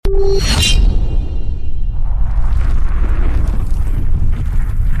Yeah,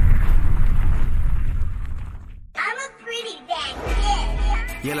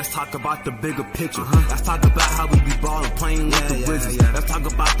 let's talk about the bigger picture. Let's talk about how we be ballin', playing with the Wizards. Let's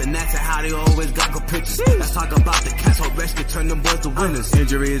talk about the Nets and how they always got good pitchers. Let's talk about the Cats, how rest can turn them boys to winners.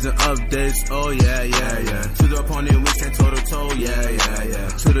 Injuries and updates, oh yeah. To the opponent, we stand toe to toe, yeah.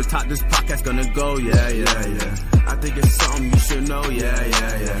 To the top, this podcast gonna go, yeah. I think it's something you should know, yeah.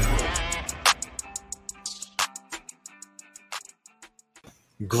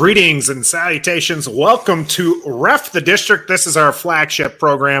 Greetings and salutations. Welcome to Ref the District. This is our flagship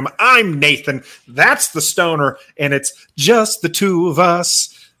program. I'm Nathan. That's the Stoner, and it's just the two of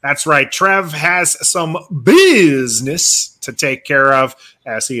us. That's right. Trev has some business to take care of,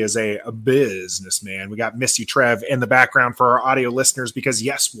 as he is a businessman. We got Missy Trev in the background for our audio listeners because,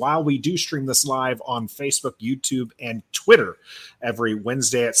 yes, while we do stream this live on Facebook, YouTube, and Twitter every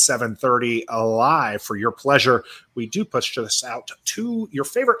Wednesday at 7:30 live for your pleasure, we do push this out to your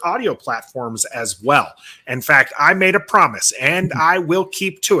favorite audio platforms as well. In fact, I made a promise, and I will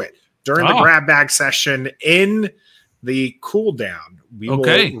keep to it. During the grab bag session in the cool down, we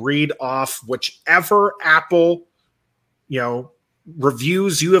will read off whichever Apple,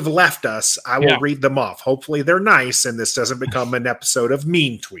 reviews you have left us. I will read them off. Hopefully they're nice and this doesn't become an episode of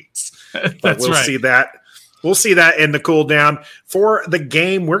mean tweets. But we'll see that. We'll see that in the cool down. For the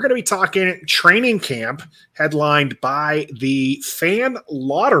game, we're going to be talking training camp headlined by the fan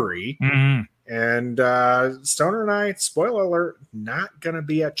lottery. Mm-hmm. And Stoner and I, spoiler alert, not going to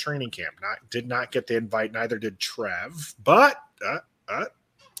be at training camp. Did not get the invite. Neither did Trev. But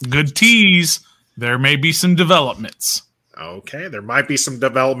good tease. There may be some developments. Okay, there might be some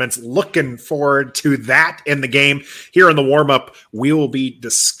developments. Looking forward to that in the game. Here in the warm-up, we will be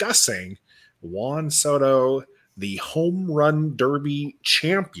discussing Juan Soto, the home run derby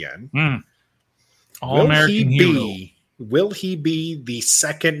champion. All-American hero. Will he be the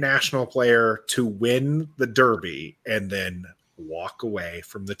second national player to win the derby and then walk away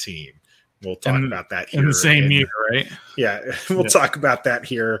from the team? We'll talk about that here. In the same year, right? Yeah, we'll talk about that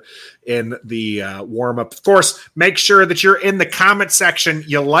here in the warm-up. Of course, make sure that you're in the comment section.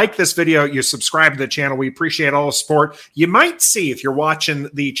 You like this video, you subscribe to the channel. We appreciate all the support. You might see, if you're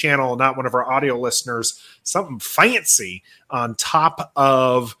watching the channel, not one of our audio listeners, something fancy on top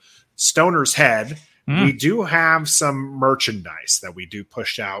of Stoner's head. We do have some merchandise that we do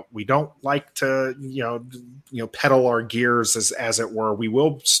push out. We don't like to, pedal our gears as it were.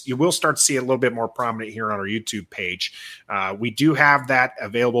 You will start to see it a little bit more prominent here on our YouTube page. We do have that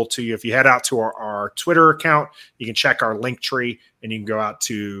available to you. If you head out to our Twitter account, you can check our link tree and you can go out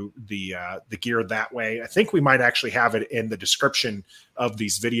to the gear that way. I think we might actually have it in the description of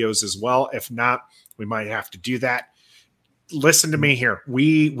these videos as well. If not, we might have to do that. Listen to me here.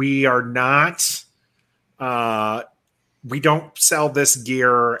 We are not. We don't sell this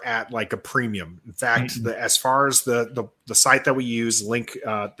gear at like a premium. In fact, as far as the site that we use, link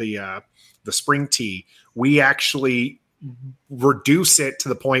the Spring Tee, we actually reduce it to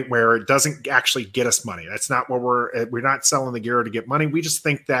the point where it doesn't actually get us money. That's not what we're not selling the gear to get money. We just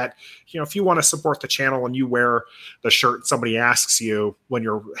think that, if you want to support the channel and you wear the shirt, somebody asks you when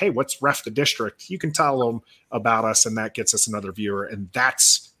you're, hey, what's Ref the District? You can tell them about us and that gets us another viewer. And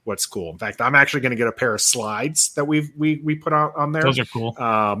that's what's cool. In fact, I'm actually going to get a pair of slides that we put out on there. Those are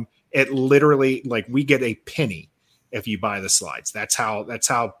cool. It literally, we get a penny if you buy the slides. That's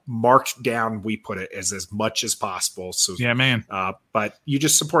how marked down we put it, is as much as possible. So yeah, man. But you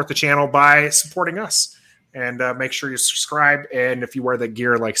just support the channel by supporting us, and make sure you subscribe. And if you wear the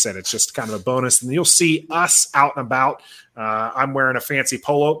gear, like I said, it's just kind of a bonus, and you'll see us out and about. I'm wearing a fancy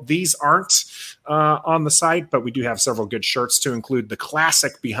polo. These aren't on the site, but we do have several good shirts to include the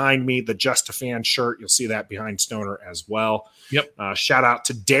classic behind me, the Just a Fan shirt. You'll see that behind Stoner as well. Yep. Shout out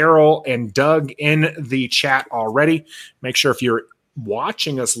to Daryl and Doug in the chat already. Make sure if you're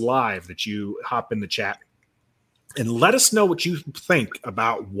watching us live that you hop in the chat and let us know what you think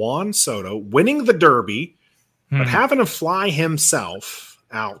about Juan Soto winning the Derby, but having to fly himself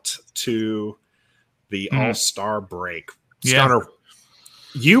out to the All-Star break. Stoner,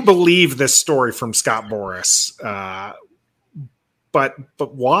 you believe this story from Scott Boras, but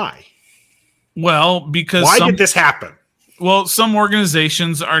why? Well, because why did this happen? Well, some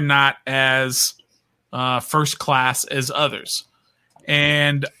organizations are not as first class as others,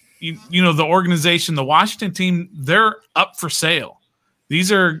 and the organization, the Washington team, they're up for sale.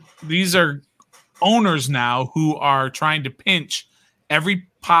 These are owners now who are trying to pinch every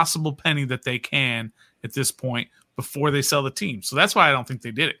possible penny that they can at this point before they sell the team. So that's why I don't think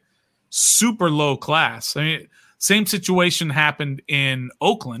they did it. Super low class. I mean, Same situation happened in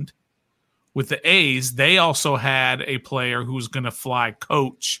Oakland with the A's. They also had a player who was going to fly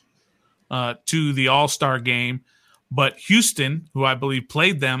coach to the All-Star game, but Houston, who I believe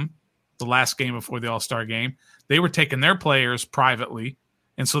played them the last game before the All-Star game, they were taking their players privately,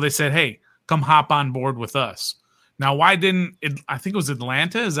 and so they said, hey, come hop on board with us. Now, why didn't I think it was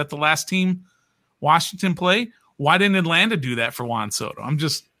Atlanta? Is that the last team Washington played? Why didn't Atlanta do that for Juan Soto? I'm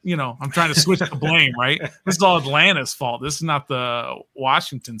just, I'm trying to switch the blame, right? This is all Atlanta's fault. This is not the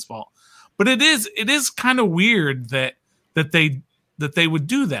Washington's fault. But it is kind of weird that they would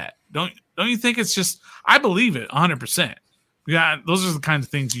do that. Don't you think it's just, I believe it 100%. Yeah, those are the kinds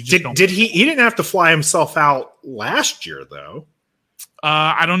of things you just don't. Did he didn't have to fly himself out last year though?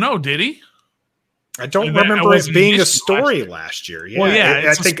 I don't know, did he? I don't remember it being a story last year. Yeah, well,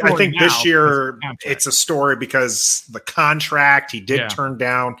 yeah, I think this year it's a story because the contract he did turn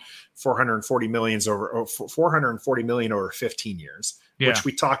down $440 million over 15 years, which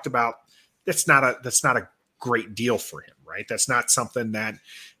we talked about. That's not a great deal for him, right? That's not something that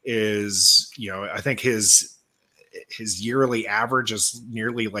is, I think his yearly average is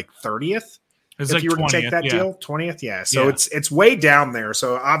nearly like 30th. If like you were 20th, to take that deal, 20th, yeah. So it's way down there.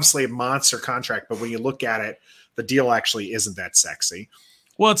 So obviously a monster contract, but when you look at it, the deal actually isn't that sexy.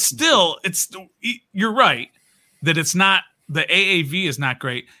 Well, you're right that it's not, the AAV is not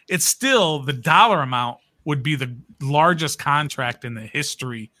great. It's still, the dollar amount would be the largest contract in the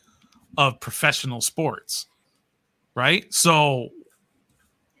history of professional sports, right? So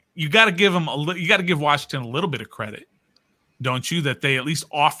you got to give Washington a little bit of credit, don't you? That they at least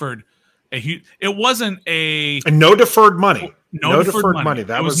offered it wasn't and no deferred money. No deferred money.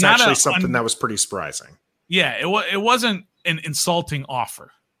 That was actually something that was pretty surprising. Yeah, it wasn't an insulting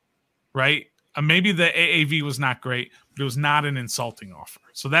offer, right? Maybe the AAV was not great, but it was not an insulting offer.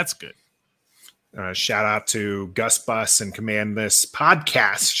 So that's good. Shout out to Gus Bus and Command This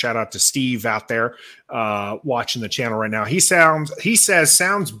Podcast. Shout out to Steve out there watching the channel right now. He says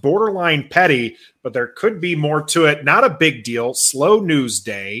sounds borderline petty, but there could be more to it. Not a big deal. Slow news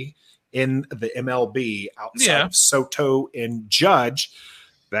day in the MLB outside of Soto and Judge.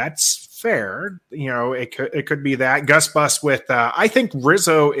 That's fair. It could be that. Gus Bus with I think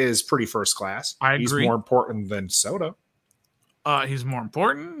Rizzo is pretty first class. I agree. He's more important than Soto. He's more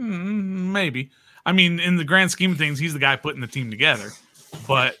important? Maybe. I mean, in the grand scheme of things, he's the guy putting the team together.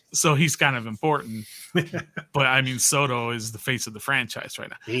 But so he's kind of important. But I mean, Soto is the face of the franchise right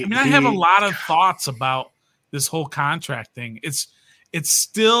now. I have a lot of thoughts about this whole contract thing. It's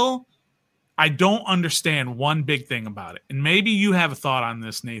still, I don't understand one big thing about it. And maybe you have a thought on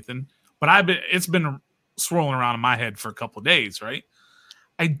this, Nathan, but it's been swirling around in my head for a couple of days, right?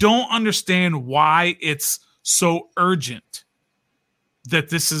 I don't understand why it's so urgent that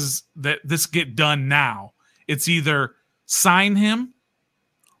this get done now. It's either sign him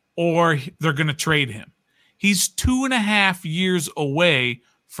or they're going to trade him. He's 2.5 years away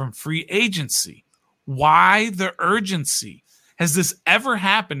from free agency. Why the urgency? Has this ever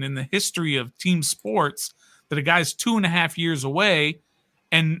happened in the history of team sports that a guy's 2.5 years away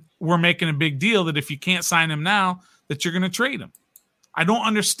and we're making a big deal that if you can't sign him now, that you're going to trade him? I don't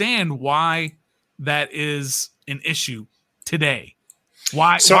understand why that is an issue today.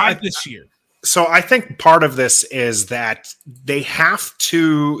 Why this year? So I think part of this is that they have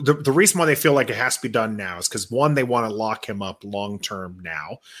to, the reason why they feel like it has to be done now is because, one, they want to lock him up long-term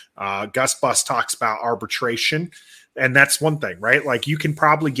now. Gus Bus talks about arbitration, and that's one thing, right? Like you can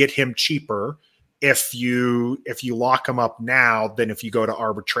probably get him cheaper if you lock him up now than if you go to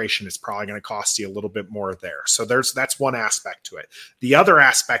arbitration. It's probably going to cost you a little bit more there. So that's one aspect to it. The other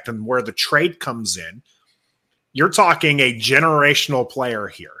aspect and where the trade comes in, you're talking a generational player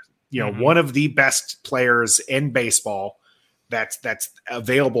here. One of the best players in baseball that's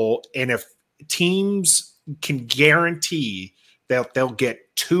available. And if teams can guarantee that they'll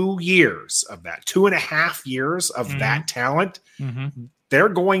get 2 years of that, 2.5 years of that talent, they're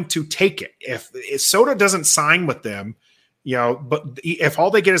going to take it. If Soto doesn't sign with them, but if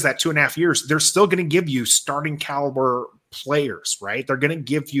all they get is that 2.5 years, they're still going to give you starting caliber players, right? They're going to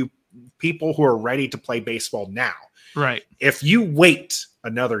give you people who are ready to play baseball now. Right. If you wait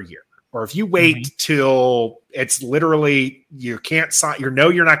another year, or if you wait till it's literally you can't sign, you're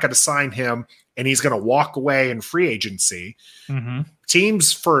not going to sign him and he's going to walk away in free agency,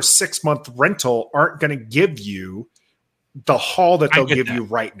 teams for a 6-month rental aren't going to give you the haul that they'll give you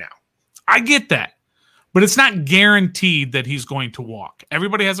right now. I get that, but it's not guaranteed that he's going to walk.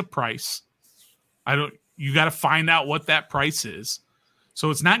 Everybody has a price. You got to find out what that price is. So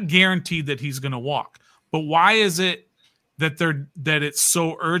it's not guaranteed that he's going to walk. But why is it that it's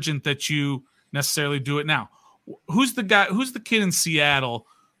so urgent that you necessarily do it now? Who's the kid in Seattle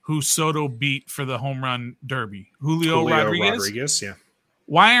who Soto beat for the home run derby? Julio Rodriguez. Yeah.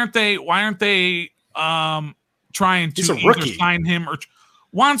 Why aren't they trying to either sign him or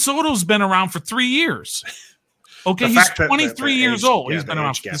Juan Soto's been around for 3 years. Okay, he's 23 years old. He's been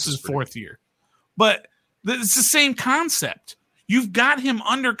around. This is his 4th year. But it's the same concept. You've got him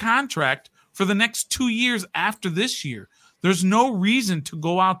under contract for the next 2 years after this year. There's no reason to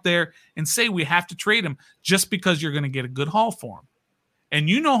go out there and say we have to trade him just because you're going to get a good haul for him. And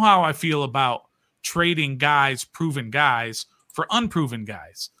you know how I feel about trading guys, proven guys, for unproven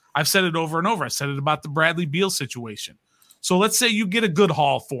guys. I've said it over and over. I said it about the Bradley Beal situation. So let's say you get a good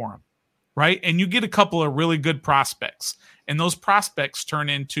haul for him, right? And you get a couple of really good prospects, and those prospects turn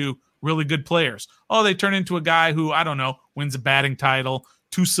into really good players. Oh, they turn into a guy who, I don't know, wins a batting title,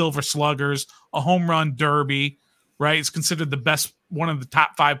 2 silver sluggers, a home run derby, right? It's considered the best, one of the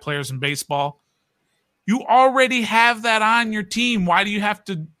top 5 players in baseball. You already have that on your team. Why do you have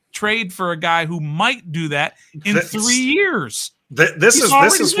to trade for a guy who might do that in 3 years? This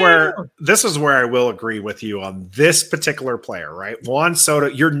is where I will agree with you on this particular player, right? Juan Soto,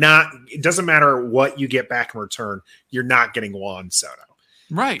 it doesn't matter what you get back in return, you're not getting Juan Soto.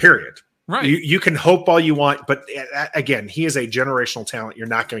 Right. Period. Right. You can hope all you want, but again, he is a generational talent. You're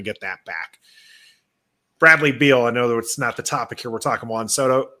not going to get that back. Bradley Beal, I know that it's not the topic here. We're talking Juan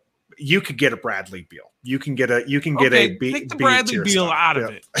Soto. You could get a Bradley Beal. You can get a take the Bradley Beal out of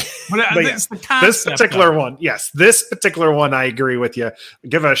it. But yes, the concept, this particular one, this particular one, I agree with you.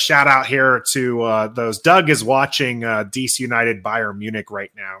 Give a shout out here to those. Doug is watching DC United Bayern Munich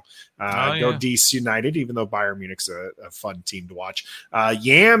right now. Go DC United, even though Bayern Munich's a fun team to watch.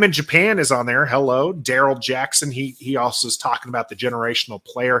 Yam in Japan is on there. Hello, Daryl Jackson. He also is talking about the generational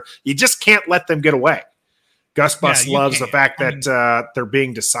player. You just can't let them get away. Gus Bus loves the fact that they're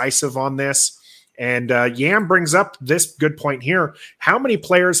being decisive on this. And Yam brings up this good point here. How many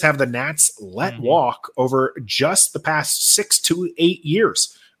players have the Nats let walk over just the past 6 to 8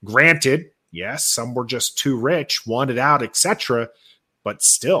 years? Granted, yes, some were just too rich, wanted out, etc. But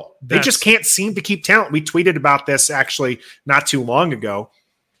still, they just can't seem to keep talent. We tweeted about this actually not too long ago.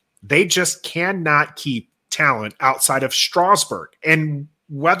 They just cannot keep talent outside of Strasburg. And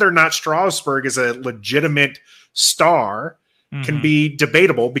whether or not Strasburg is a legitimate star can be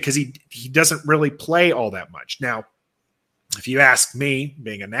debatable because he doesn't really play all that much. Now, if you ask me,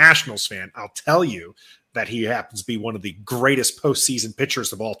 being a Nationals fan, I'll tell you that he happens to be one of the greatest postseason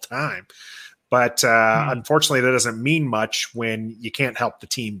pitchers of all time. But unfortunately, that doesn't mean much when you can't help the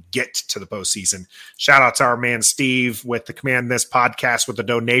team get to the postseason. Shout out to our man Steve with the Command This podcast with the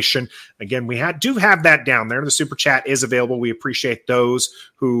donation. Again, we do have that down there. The super chat is available. We appreciate those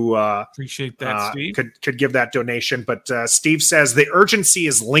who appreciate that, Steve. Could give that donation. But Steve says the urgency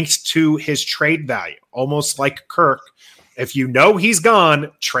is linked to his trade value, almost like Kirk. If you know he's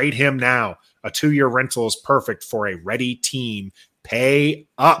gone, trade him now. A 2-year rental is perfect for a ready team. Pay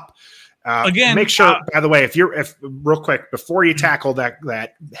up. Again, make sure, by the way, if real quick, before you tackle that,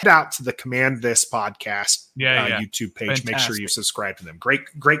 head out to the Command This podcast YouTube page. Fantastic. Make sure you subscribe to them.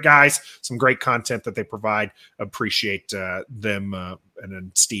 Great guys, some great content that they provide. Appreciate them and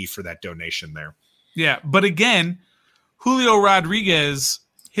then Steve for that donation there. Yeah, but again, Julio Rodriguez,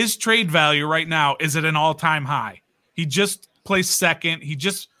 his trade value right now is at an all-time high. He just placed second. He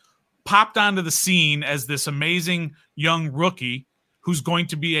just popped onto the scene as this amazing young rookie who's going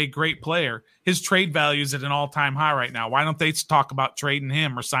to be a great player. His trade value is at an all-time high right now. Why don't they talk about trading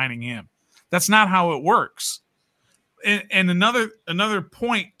him or signing him? That's not how it works. And another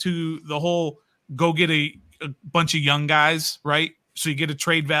point to the whole go get a bunch of young guys, right? So you get a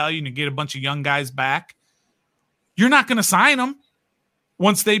trade value and you get a bunch of young guys back. You're not going to sign them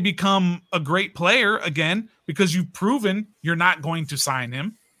once they become a great player again because you've proven you're not going to sign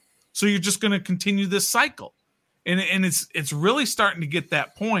him. So you're just going to continue this cycle. And it's really starting to get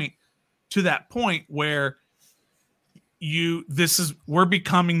that point where we're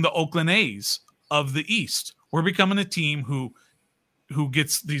becoming the Oakland A's of the East. We're becoming a team who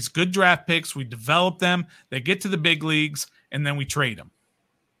gets these good draft picks. We develop them. They get to the big leagues, and then we trade them.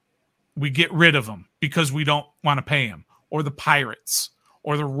 We get rid of them because we don't want to pay them, or the Pirates,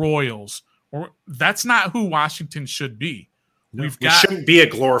 or the Royals. Or that's not who Washington should be. No, shouldn't be a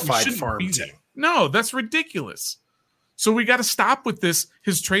glorified farm team. No, that's ridiculous. So we got to stop with this.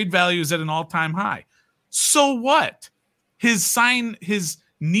 His trade value is at an all-time high. So what? His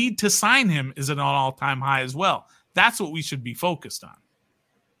need to sign him is at an all-time high as well. That's what we should be focused on.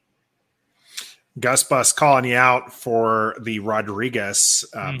 Gus Bus calling you out for the Rodriguez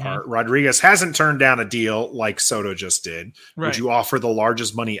part. Rodriguez hasn't turned down a deal like Soto just did. Right. Would you offer the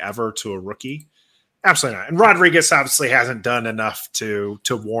largest money ever to a rookie? Absolutely not. And Rodriguez obviously hasn't done enough to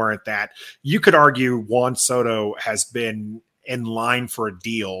warrant that. You could argue Juan Soto has been in line for a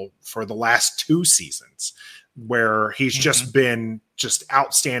deal for the last 2 seasons where he's just been just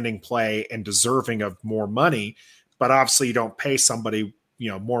outstanding play and deserving of more money. But obviously you don't pay somebody,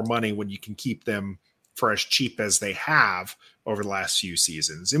 more money when you can keep them for as cheap as they have over the last few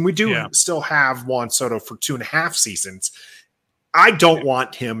seasons. And we do still have Juan Soto for 2.5 seasons. I don't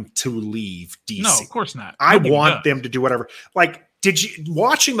want him to leave DC. No, of course not. I want them to do whatever. Like,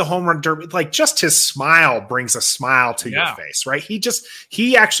 watching the home run derby, like just his smile brings a smile to your face, right?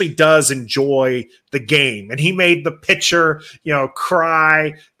 He actually does enjoy the game, and he made the pitcher,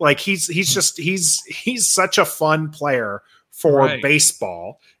 cry. Like he's such a fun player for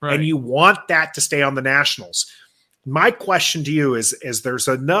baseball, and you want that to stay on the Nationals. My question to you is there's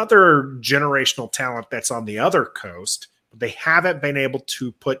another generational talent that's on the other coast. They haven't been able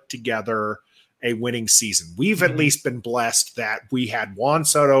to put together a winning season. We've at least been blessed that we had Juan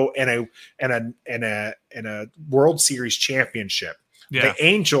Soto and a World Series championship. Yeah. The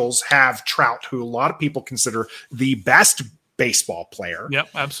Angels have Trout, who a lot of people consider the best baseball player. Yep,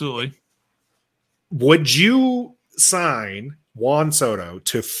 absolutely. Would you sign Juan Soto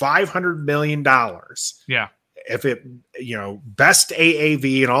to $500 million? Yeah. If it, best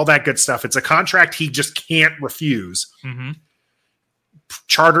AAV and all that good stuff, it's a contract he just can't refuse.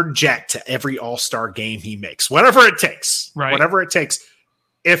 Chartered jet to every All-Star game he makes, whatever it takes, whatever it takes.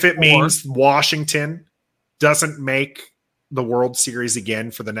 If it means Washington doesn't make the World Series again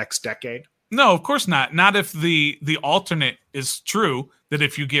for the next decade. No, of course not. Not if the alternate is true, that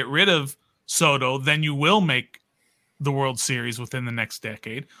if you get rid of Soto, then you will make the World Series within the next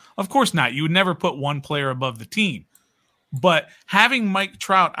decade. Of course not. You would never put one player above the team. But having Mike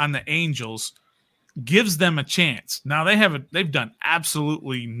Trout on the Angels gives them a chance. Now they've done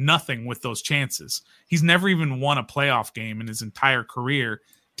absolutely nothing with those chances. He's never even won a playoff game in his entire career,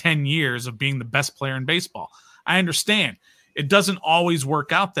 10 years of being the best player in baseball. I understand. It doesn't always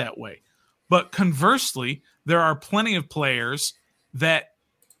work out that way. But conversely, there are plenty of players that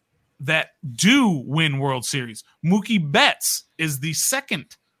do win World Series. Mookie Betts is the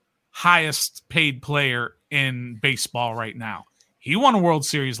second highest paid player in baseball right now. He won a World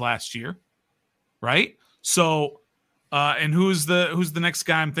Series last year, right? So, and who's the next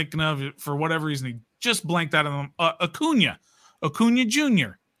guy I'm thinking of for whatever reason? He just blanked out of them. Acuna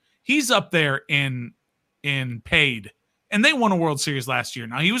Jr. He's up there in paid, and they won a World Series last year.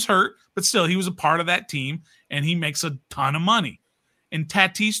 Now he was hurt, but still he was a part of that team, and he makes a ton of money. And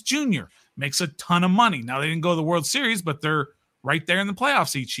Tatis Jr. makes a ton of money. Now, they didn't go to the World Series, but they're right there in the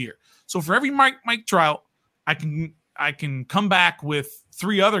playoffs each year. So for every Mike Trout, I can come back with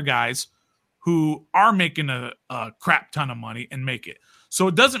 3 other guys who are making a crap ton of money and make it. So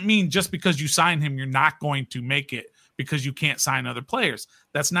it doesn't mean just because you sign him, you're not going to make it because you can't sign other players.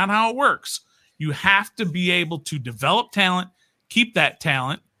 That's not how it works. You have to be able to develop talent, keep that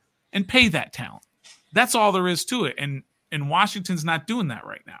talent, and pay that talent. That's all there is to it. And Washington's not doing that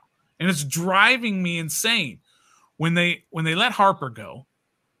right now. And it's driving me insane. When they let Harper go,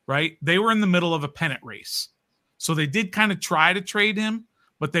 right, they were in the middle of a pennant race. So they did kind of try to trade him,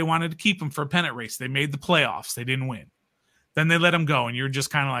 but they wanted to keep him for a pennant race. They made the playoffs. They didn't win. Then they let him go, and you're just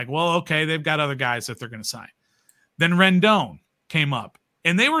kind of like, well, okay, they've got other guys that they're going to sign. Then Rendon came up,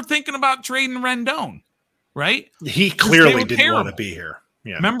 and they were thinking about trading Rendon, right? He clearly didn't want to be here.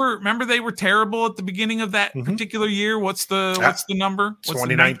 Yeah. Remember they were terrible at the beginning of that particular year. What's the number?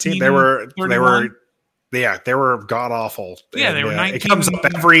 2019. They were god awful. Yeah, they were 19. It comes up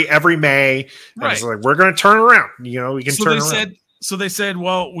every May. Right. It's like, we're going to turn around. We can turn around. So they said,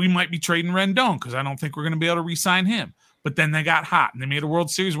 well, we might be trading Rendon because I don't think we're going to be able to re-sign him. But then they got hot and they made a World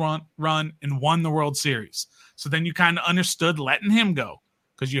Series run and won the World Series. So then you kind of understood letting him go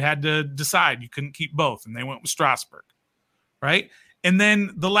because you had to decide you couldn't keep both, and they went with Strasburg, right? And then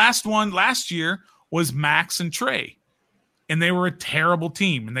the last one last year was Max and Trey. And they were a terrible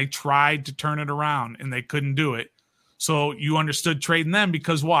team. And they tried to turn it around. And they couldn't do it. So you understood trading them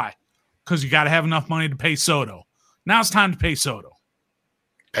because why? Because you got to have enough money to pay Soto. Now it's time to pay Soto.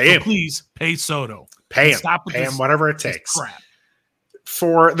 Pay him. Please pay Soto. Pay him. Pay him whatever it takes. Crap.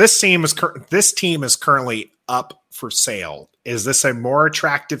 For this team is currently up for sale. Is this a more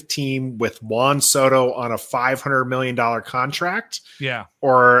attractive team with Juan Soto on a $500 million contract? Yeah.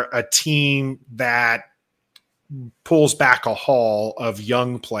 Or a team that pulls back a haul of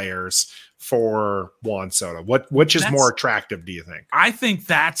young players for Juan Soto? Which is more attractive, do you think? I think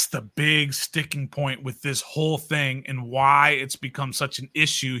that's the big sticking point with this whole thing and why it's become such an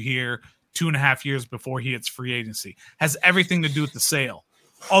issue here 2.5 years before he hits free agency. Has everything to do with the sale.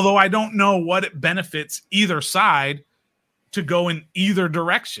 Although I don't know what it benefits either side to go in either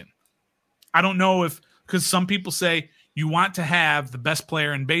direction. I don't know because some people say you want to have the best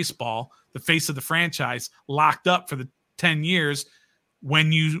player in baseball, the face of the franchise, locked up for the 10 years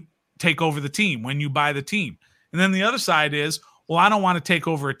when you take over the team, when you buy the team. And then the other side is, well, I don't want to take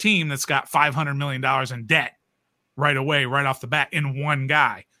over a team that's got $500 million in debt right away, right off the bat, in one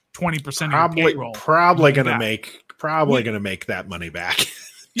guy, 20% of your payroll. Probably going to make that money back.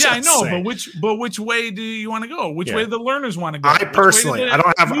 Yeah, I know, but which way do you want to go? Which way do the learners want to go? I personally, I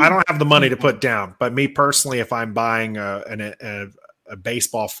don't have the money to put down, but me personally, if I'm buying a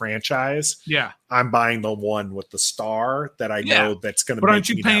baseball franchise, I'm buying the one with the star that I know that's going to make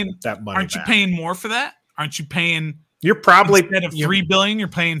me that money. Aren't you paying more for that? Aren't you paying? You're probably instead of $3 billion, you're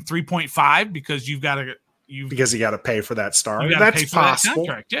paying 3.5 because you got to pay for that star. That's possible.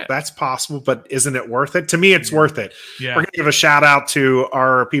 That's possible, but isn't it worth it? To me, it's worth it. Yeah. We're gonna give a shout out to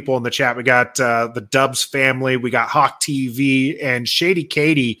our people in the chat. We got the Dubs family. We got Hawk TV, and Shady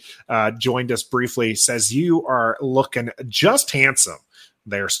Katie joined us briefly. Says you are looking just handsome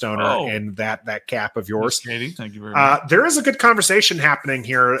there, Stoner, in that cap of yours. Katie, thank you very much. There is a good conversation happening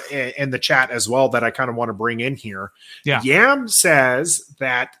here in the chat as well that I kind of want to bring in here. Yeah. Yam says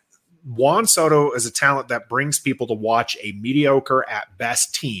that Juan Soto is a talent that brings people to watch a mediocre at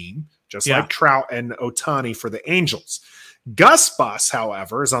best team, just like Trout and Ohtani for the Angels. Gus Bus,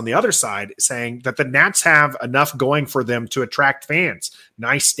 however, is on the other side saying that the Nats have enough going for them to attract fans.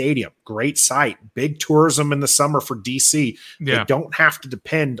 Nice stadium, great site, big tourism in the summer for DC. Yeah. They don't have to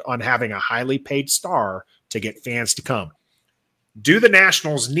depend on having a highly paid star to get fans to come. Do the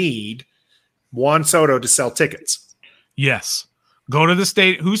Nationals need Juan Soto to sell tickets? Yes. Go to the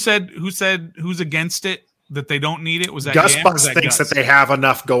state. Who's against it? That they don't need it? Was that Gus Yam, Bus thinks that they have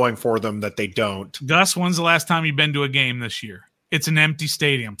enough going for them that they don't. Gus, when's the last time you've been to a game this year? It's an empty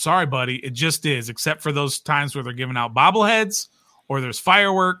stadium. Sorry, buddy. It just is, except for those times where they're giving out bobbleheads or there's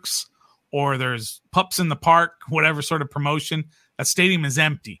fireworks or there's pups in the park, whatever sort of promotion. That stadium is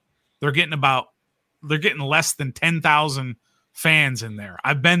empty. They're getting less than 10,000 fans in there.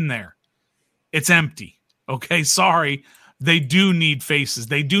 I've been there. It's empty. Okay, sorry. They do need faces.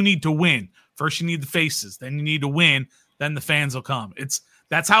 They do need to win. First, you need the faces. Then you need to win. Then the fans will come.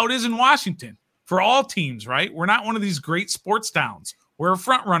 That's how it is in Washington for all teams, right? We're not one of these great sports towns. We're a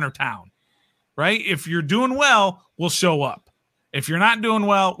front runner town, right? If you're doing well, we'll show up. If you're not doing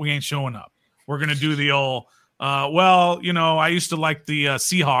well, we ain't showing up. We're going to do the old, I used to like the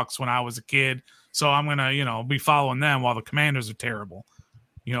Seahawks when I was a kid, so I'm going to, be following them while the Commanders are terrible.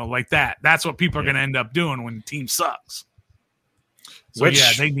 Like that. That's what people are going to end up doing when the team sucks. So,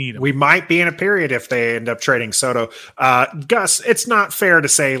 they need him. We might be in a period if they end up trading Soto. Gus, it's not fair to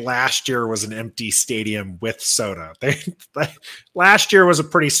say last year was an empty stadium with Soto. Last year was a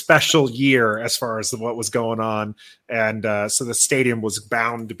pretty special year as far as what was going on, and so the stadium was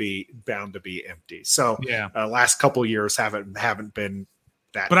bound to be empty. So last couple years haven't been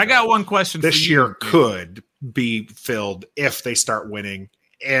that. But I got one question. This year could be filled if they start winning,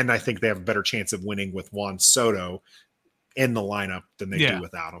 and I think they have a better chance of winning with Juan Soto in the lineup than they do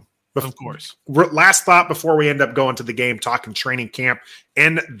without him. Of course. Last thought before we end up going to the game, talking training camp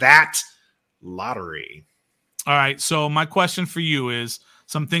in that lottery. All right. So my question for you is,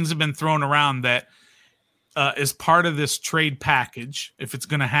 some things have been thrown around that is part of this trade package. If it's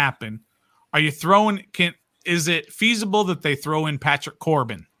going to happen, is it feasible that they throw in Patrick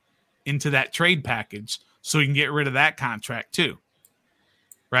Corbin into that trade package so you can get rid of that contract too?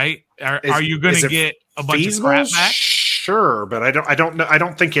 Right? Are you going to get a bunch of crap back? Sure, but I don't know. I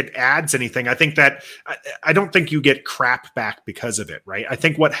don't think it adds anything. I think that I don't think you get crap back because of it, right? I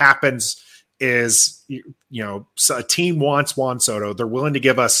think what happens is, so a team wants Juan Soto. They're willing to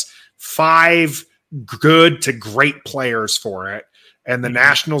give us 5 good to great players for it. And the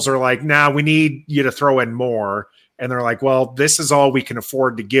Nationals are like, nah, we need you to throw in more. And they're like, well, this is all we can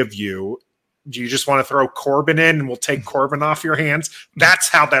afford to give you. Do you just want to throw Corbin in and we'll take Corbin off your hands? That's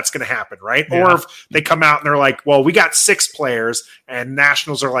how that's going to happen, right? Yeah. Or if they come out and they're like, well, we got 6 players, and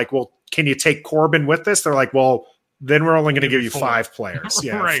Nationals are like, well, can you take Corbin with this? They're like, well, then we're only going to give you 5 players.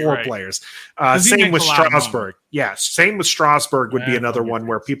 Yeah, right, 4 players. Same with Strasburg. Yeah, same with Strasburg would be another one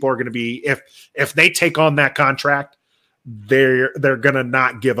where people are going to be, if they take on that contract, they're going to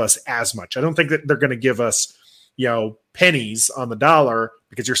not give us as much. I don't think that they're going to give us, pennies on the dollar,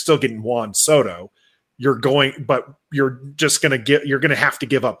 because you're still getting Juan Soto. You're going to have to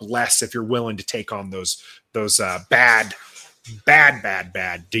give up less if you're willing to take on those bad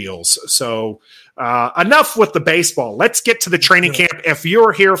bad deals. So enough with the baseball. Let's get to the training camp. If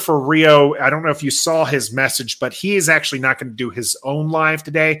you're here for Rio, I don't know if you saw his message, but he is actually not going to do his own live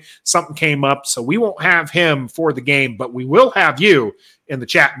today. Something came up, so we won't have him for the game, but we will have you in the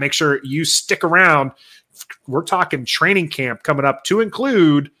chat. Make sure you stick around. We're talking training camp coming up to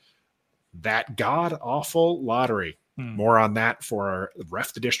include that god-awful lottery. More on that for our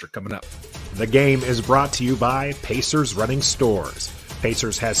Ref the District coming up. The game is brought to you by Pacers Running Stores.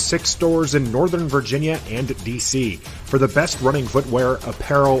 Pacers has 6 stores in Northern Virginia and D.C. For the best running footwear,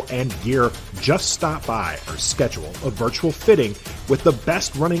 apparel, and gear, just stop by or schedule a virtual fitting with the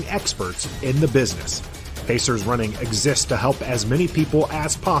best running experts in the business. Pacers Running exists to help as many people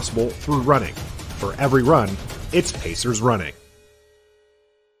as possible through running. For every run, it's Pacers Running.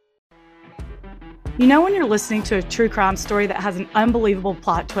 You know when you're listening to a true crime story that has an unbelievable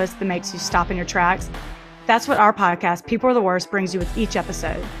plot twist that makes you stop in your tracks? That's what our podcast, People Are the Worst, brings you with each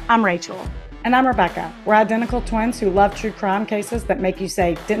episode. I'm Rachel. And I'm Rebecca. We're identical twins who love true crime cases that make you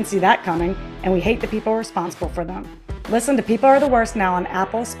say, didn't see that coming, and we hate the people responsible for them. Listen to People Are the Worst now on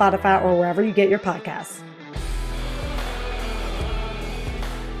Apple, Spotify, or wherever you get your podcasts.